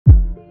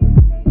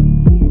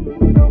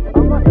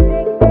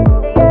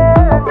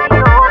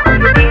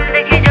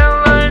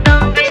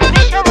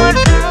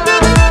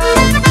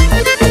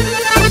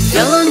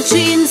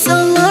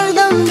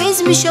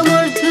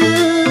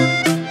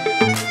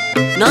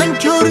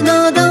Nankör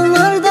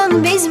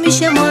nadanlardan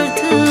bezmişəm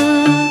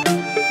artık.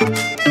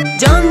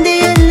 Can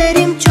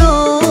diyenlerim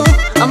çok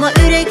ama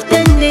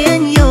yürekten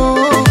diyen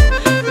yok.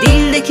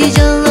 Dildeki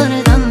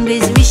canlardan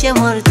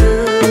bezmişəm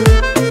artık.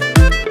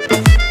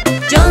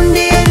 Can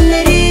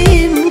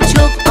diyenlerim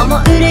çok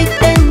ama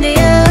yürekten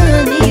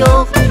diyen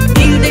yok.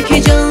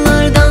 Dildeki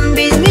canlardan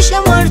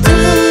bezmişəm artık.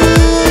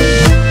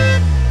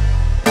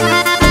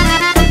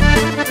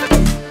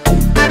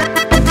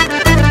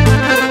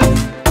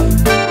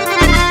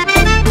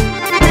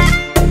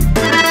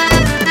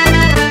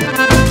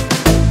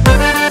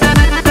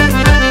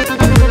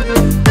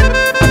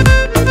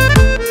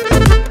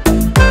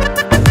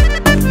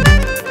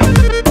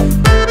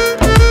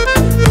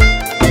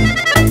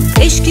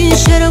 Eşkin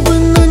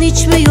şərabından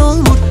içmək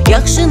olmur,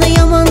 yaxşını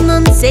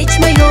yamandan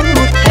seçmək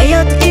olmur.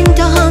 Həyat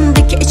imtihandı,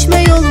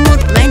 keçmək olmur.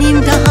 Mən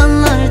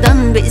imtihanlardan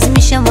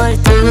bezmişəm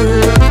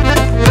artıq.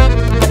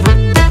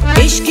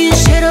 Eşkin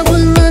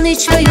şərabından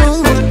içmək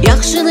olmur,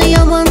 yaxşını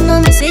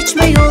yamandan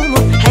seçmək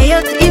olmur.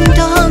 Həyat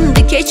imtihandı,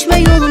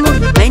 keçmək olmur.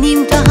 Mən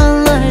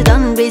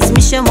imtihanlardan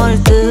bezmişəm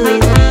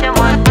artıq.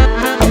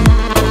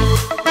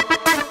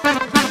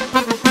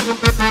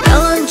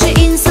 Yalancı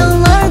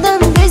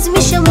insanlardan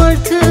bezmişəm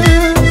artıq.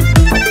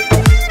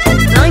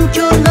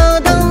 Nankör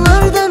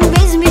nadanlardan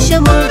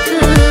bezmişəm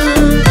artık.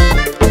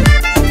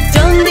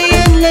 Can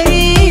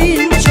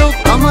diyenlerim çok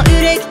ama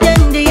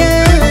yürekten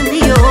diyen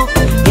yok.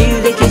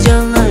 Dildeki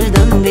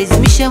canlardan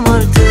bezmişəm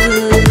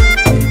artık.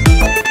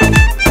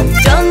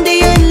 Can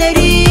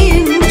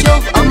diyenlerim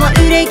çok ama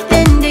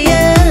yürekten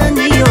diyen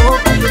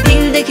yok.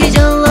 Dildeki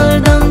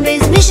canlardan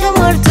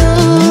bezmişəm artık.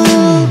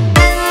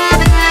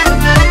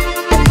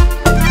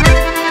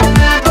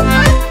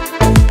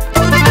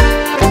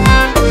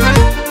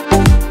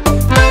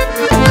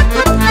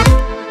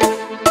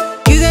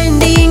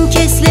 Güvendiğin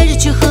kesler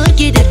çıkır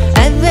gedir.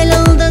 Evvel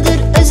aldadır,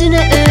 özüne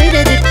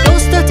öyledir.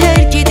 Dosta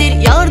terk edir,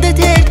 yarda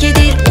terk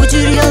edir. Bu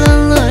cür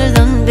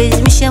yalanlardan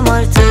bezmişəm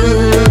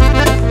artık.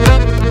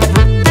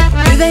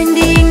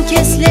 Güvendiğin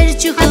kesler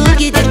çıkır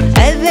gedir.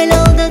 Evvel